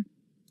here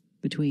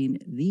between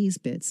these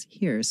bits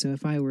here. So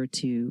if I were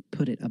to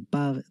put it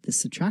above the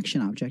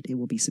subtraction object, it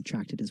will be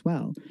subtracted as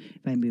well.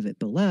 If I move it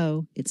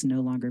below, it's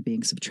no longer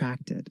being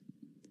subtracted.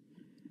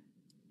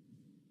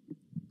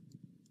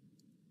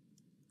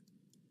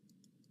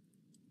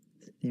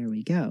 There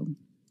we go.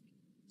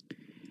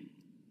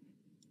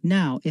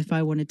 Now, if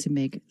I wanted to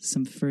make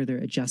some further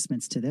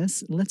adjustments to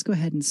this, let's go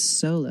ahead and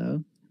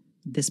solo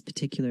this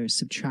particular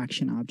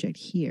subtraction object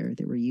here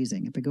that we're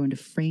using. If I go into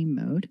frame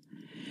mode,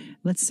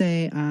 let's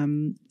say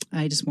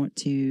I just want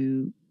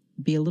to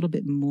be a little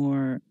bit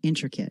more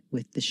intricate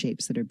with the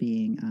shapes that are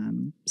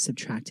being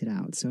subtracted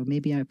out. So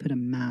maybe I put a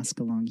mask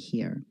along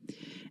here,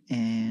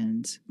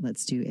 and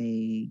let's do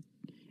a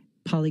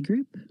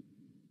polygroup.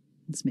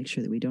 Let's make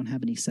sure that we don't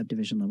have any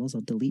subdivision levels.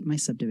 I'll delete my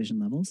subdivision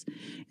levels,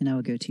 and I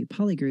will go to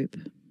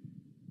polygroup,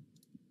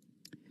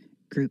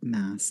 group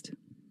masked.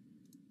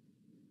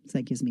 So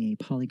that gives me a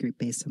polygroup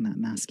based on that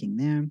masking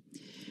there.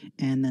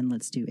 And then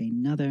let's do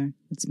another.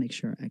 Let's make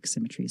sure our X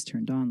symmetry is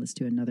turned on. Let's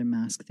do another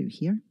mask through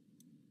here.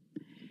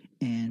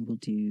 And we'll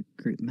do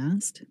group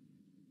masked.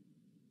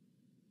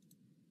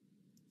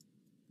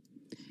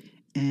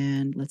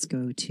 And let's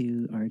go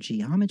to our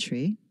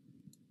geometry.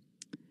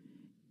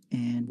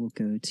 And we'll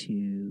go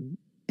to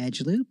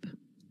edge loop.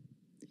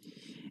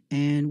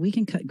 And we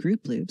can cut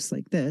group loops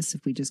like this.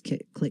 If we just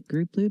click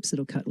group loops,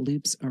 it'll cut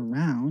loops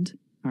around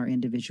our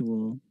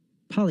individual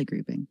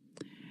polygrouping.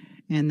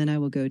 And then I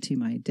will go to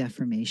my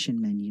deformation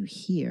menu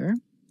here.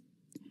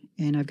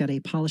 And I've got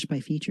a polish by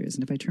features.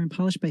 And if I turn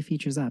polish by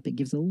features up, it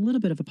gives a little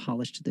bit of a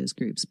polish to those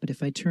groups. But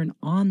if I turn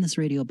on this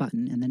radial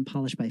button and then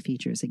polish by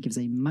features, it gives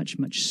a much,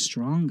 much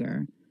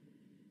stronger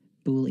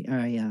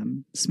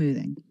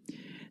smoothing.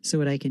 So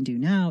what I can do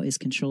now is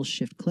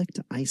Control-Shift-Click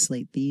to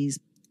isolate these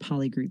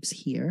polygroups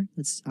here.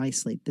 Let's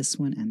isolate this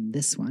one and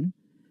this one.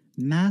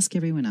 Mask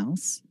everyone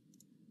else.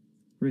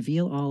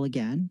 Reveal all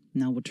again.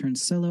 Now we'll turn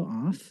solo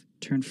off,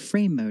 turn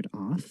frame mode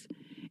off,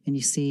 and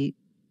you see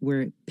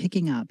we're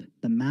picking up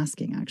the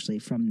masking actually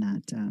from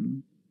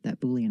that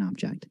Boolean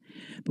object.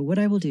 But what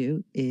I will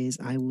do is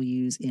I will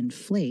use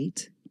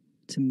inflate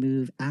to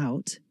move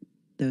out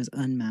those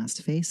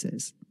unmasked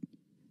faces.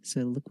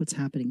 So look what's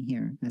happening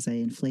here. As I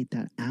inflate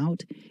that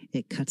out,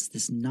 it cuts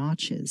this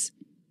notches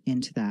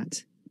into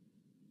that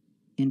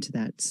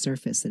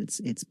surface that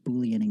it's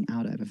Booleaning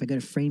out of. If I go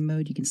to frame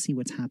mode, you can see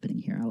what's happening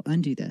here. I'll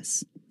undo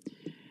this.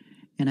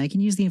 And I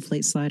can use the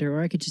inflate slider,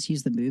 or I could just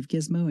use the move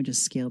gizmo and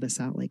just scale this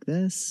out like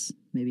this.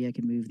 Maybe I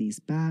can move these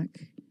back.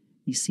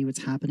 You see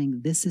what's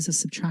happening? This is a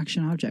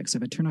subtraction object. So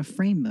if I turn off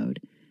frame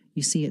mode,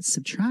 you see it's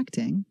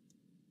subtracting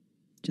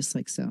just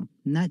like so.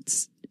 And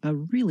that's a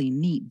really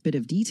neat bit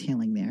of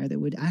detailing there that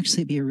would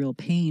actually be a real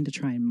pain to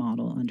try and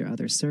model under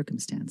other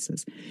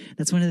circumstances.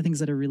 That's one of the things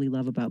that I really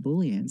love about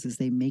Booleans is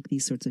they make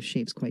these sorts of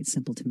shapes quite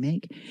simple to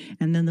make,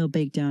 and then they'll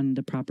bake down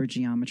into proper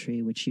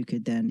geometry, which you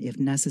could then, if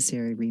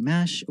necessary,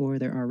 remesh, or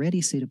they're already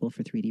suitable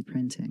for 3D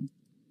printing.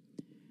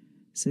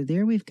 So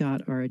there we've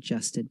got our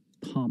adjusted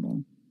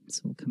pommel.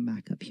 So we'll come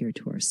back up here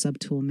to our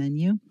subtool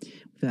menu.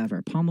 We have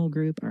our pommel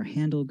group, our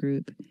handle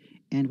group,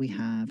 and we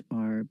have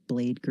our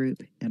blade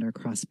group and our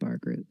crossbar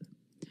group.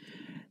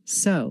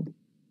 So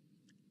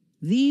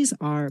these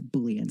are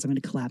Booleans. I'm going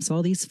to collapse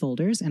all these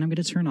folders and I'm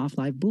going to turn off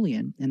Live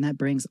Boolean, and that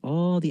brings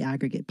all the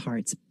aggregate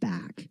parts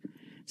back.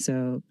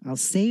 So I'll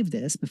save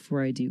this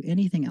before I do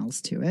anything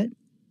else to it.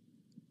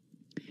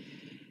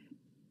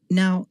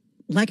 Now,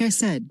 like I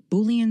said,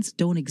 Booleans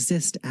don't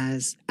exist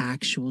as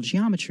actual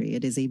geometry.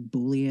 It is a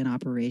Boolean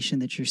operation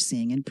that you're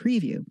seeing in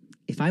preview.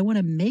 If I want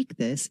to make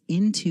this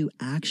into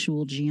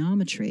actual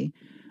geometry,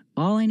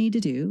 all I need to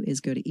do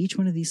is go to each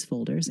one of these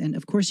folders. And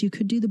of course, you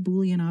could do the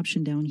Boolean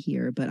option down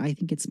here, but I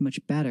think it's much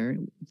better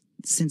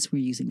since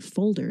we're using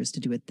folders to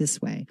do it this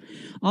way.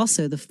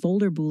 Also, the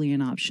folder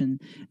Boolean option,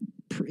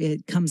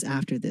 it comes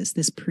after this.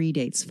 This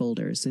predates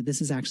folders. So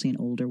this is actually an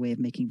older way of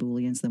making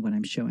Booleans than what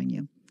I'm showing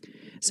you.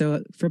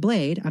 So for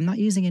blade, I'm not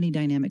using any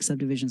dynamic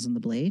subdivisions on the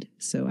blade.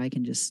 So I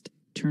can just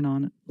turn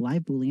on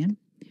Live Boolean,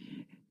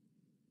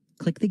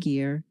 click the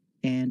gear,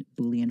 and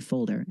Boolean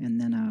folder,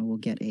 and then I will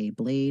get a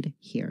blade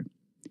here.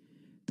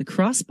 The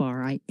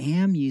crossbar, I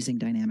am using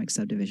dynamic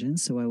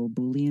subdivisions, so I will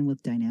Boolean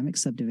with dynamic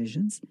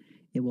subdivisions.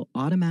 It will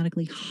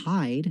automatically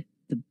hide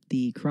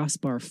the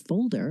crossbar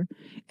folder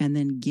and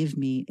then give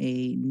me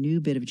a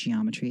new bit of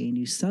geometry, a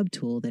new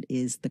subtool that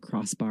is the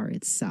crossbar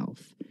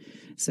itself.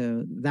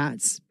 So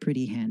that's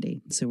pretty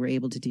handy. So we're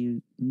able to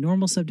do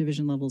normal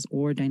subdivision levels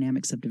or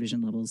dynamic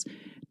subdivision levels,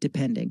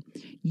 depending.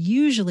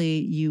 Usually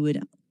you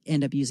would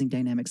end up using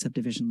dynamic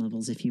subdivision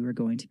levels if you were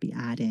going to be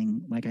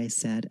adding, like I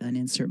said, an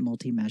insert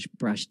multi-mesh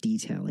brush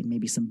detailing,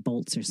 maybe some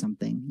bolts or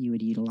something. You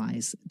would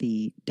utilize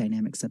the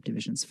dynamic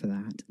subdivisions for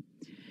that.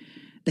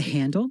 The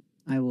handle,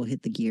 I will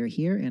hit the gear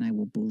here and I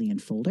will Boolean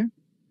folder.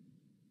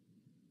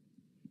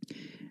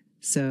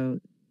 So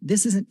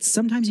this isn't,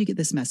 sometimes you get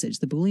this message,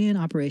 the Boolean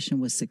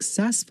operation was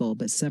successful,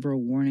 but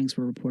several warnings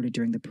were reported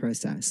during the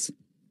process.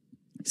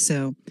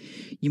 So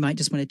you might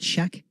just want to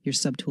check your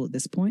subtool at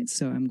this point.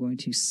 So I'm going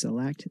to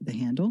select the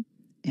handle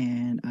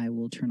and I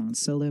will turn on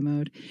solo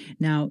mode.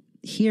 Now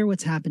here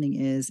what's happening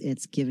is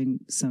it's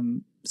giving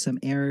some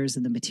errors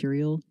in the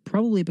material,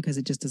 probably because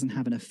it just doesn't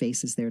have enough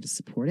faces there to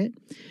support it.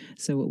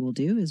 So what we'll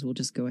do is we'll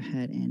just go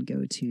ahead and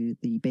go to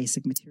the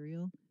basic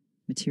material,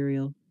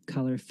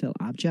 color, fill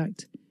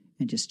object,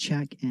 and just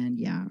check. And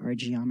yeah, our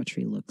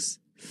geometry looks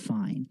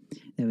fine.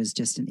 There was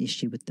just an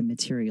issue with the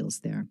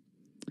materials there.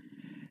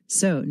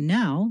 So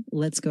now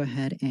let's go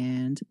ahead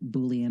and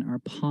Boolean our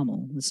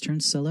pommel. Let's turn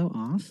solo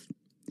off.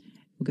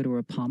 We'll go to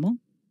our pommel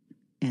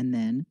and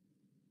then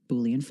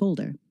Boolean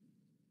folder.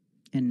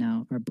 And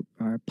now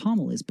our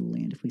pommel is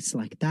Boolean. If we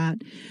select that,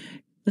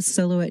 let's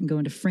solo it and go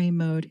into frame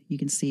mode. You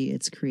can see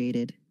it's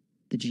created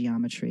the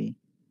geometry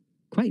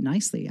quite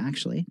nicely,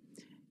 actually,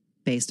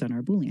 based on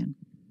our Boolean.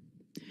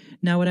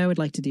 Now what I would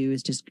like to do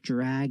is just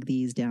drag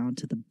these down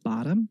to the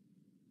bottom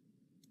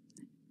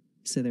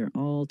so they're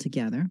all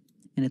together.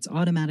 and it's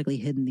automatically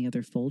hidden the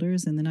other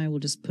folders. And then I will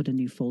just put a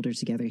new folder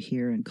together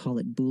here and call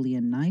it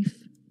Boolean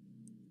knife.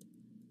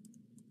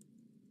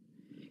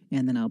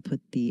 And then I'll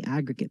put the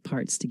aggregate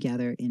parts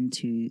together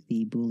into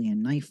the Boolean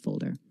knife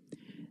folder.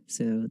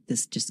 So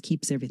this just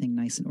keeps everything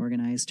nice and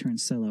organized. Turn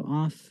solo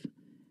off.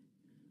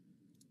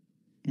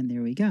 And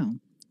there we go.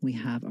 We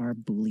have our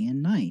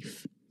Boolean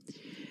knife.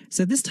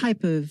 So this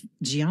type of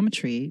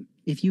geometry,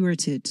 if you were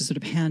to sort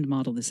of hand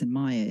model this in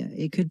Maya,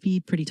 it could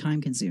be pretty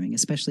time consuming,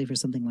 especially for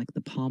something like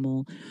the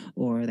pommel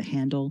or the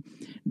handle.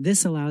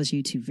 This allows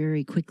you to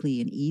very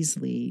quickly and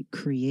easily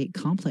create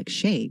complex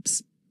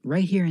shapes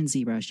right here in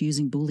ZBrush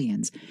using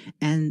Booleans.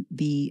 And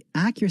the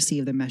accuracy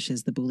of the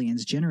meshes the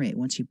Booleans generate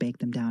once you bake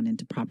them down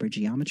into proper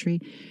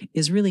geometry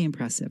is really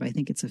impressive. I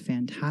think it's a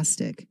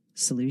fantastic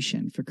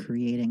solution for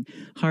creating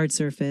hard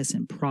surface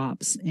and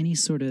props, any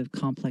sort of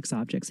complex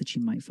objects that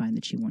you might find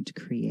that you want to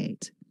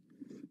create.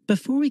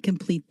 Before we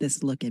complete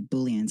this look at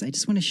Booleans, I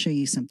just want to show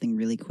you something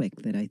really quick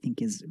that I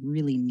think is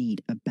really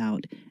neat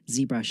about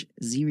ZBrush,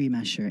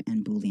 Z-Remesher,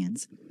 and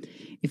Booleans.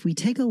 If we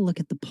take a look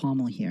at the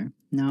pommel here,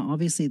 now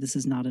obviously this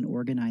is not an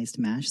organized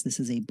mesh,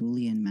 this is a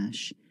Boolean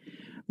mesh.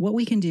 What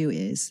we can do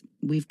is,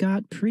 we've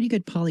got pretty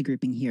good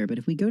polygrouping here, but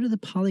if we go to the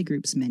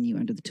polygroups menu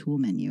under the tool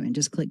menu and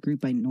just click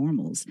group by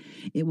normals,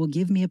 it will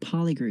give me a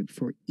polygroup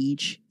for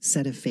each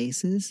set of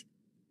faces,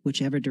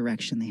 whichever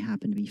direction they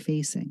happen to be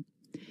facing.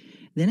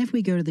 Then if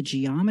we go to the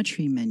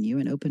geometry menu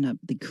and open up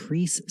the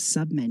crease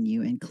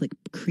submenu and click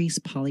crease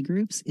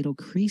polygroups, it'll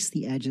crease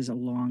the edges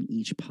along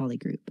each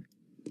polygroup.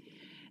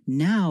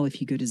 Now,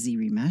 if you go to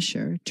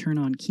Z-Remesher, turn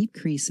on keep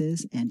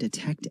creases and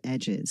detect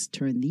edges,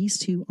 turn these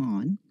two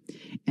on,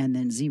 and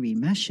then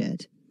Z-Remesh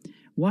it,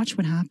 watch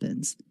what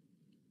happens.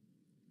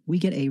 We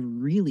get a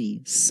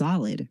really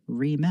solid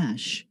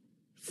remesh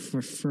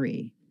for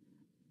free.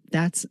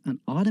 That's an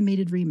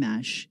automated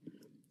remesh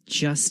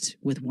just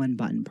with one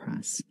button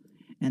press.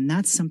 And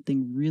that's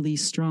something really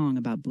strong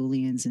about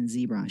Booleans and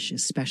ZBrush,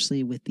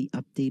 especially with the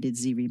updated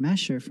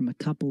Z-Remesher from a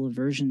couple of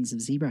versions of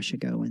ZBrush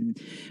ago, and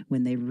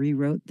when they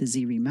rewrote the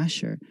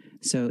Z-Remesher,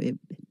 so it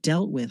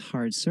dealt with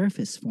hard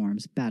surface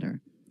forms better.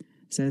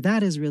 So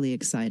that is really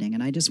exciting,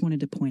 and I just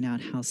wanted to point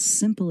out how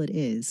simple it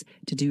is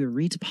to do a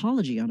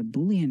retopology on a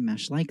Boolean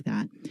mesh like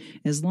that.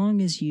 As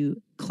long as you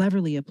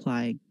cleverly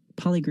apply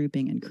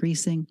polygrouping and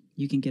creasing,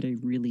 you can get a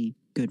really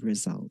good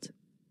result.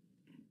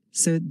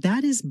 So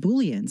that is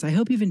Booleans. I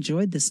hope you've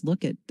enjoyed this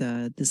look at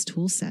this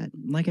tool set.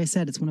 Like I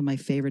said, it's one of my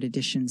favorite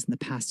additions in the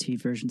past few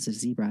versions of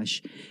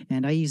ZBrush,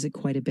 and I use it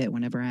quite a bit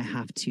whenever I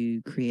have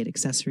to create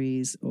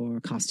accessories or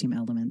costume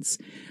elements,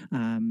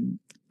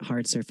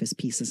 hard surface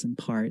pieces and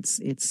parts.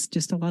 It's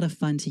just a lot of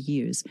fun to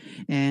use.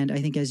 And I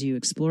think as you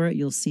explore it,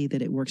 you'll see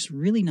that it works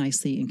really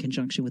nicely in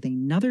conjunction with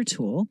another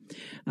tool,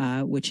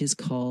 which is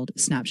called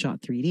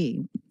Snapshot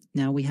 3D.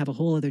 Now, we have a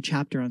whole other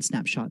chapter on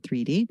Snapshot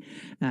 3D.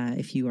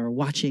 If you are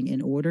watching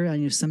in order, I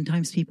know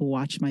sometimes people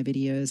watch my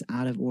videos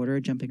out of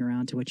order, jumping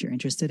around to what you're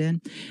interested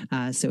in.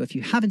 So if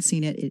you haven't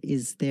seen it, it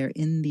is there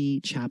in the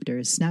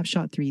chapters.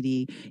 Snapshot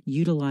 3D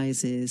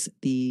utilizes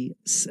the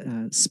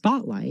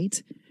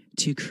spotlight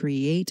to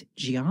create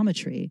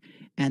geometry,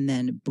 and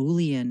then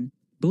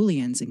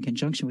Booleans in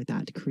conjunction with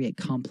that to create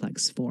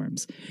complex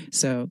forms.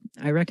 So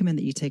I recommend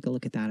that you take a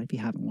look at that if you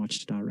haven't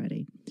watched it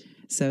already.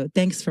 So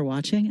thanks for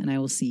watching, and I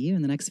will see you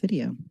in the next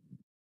video.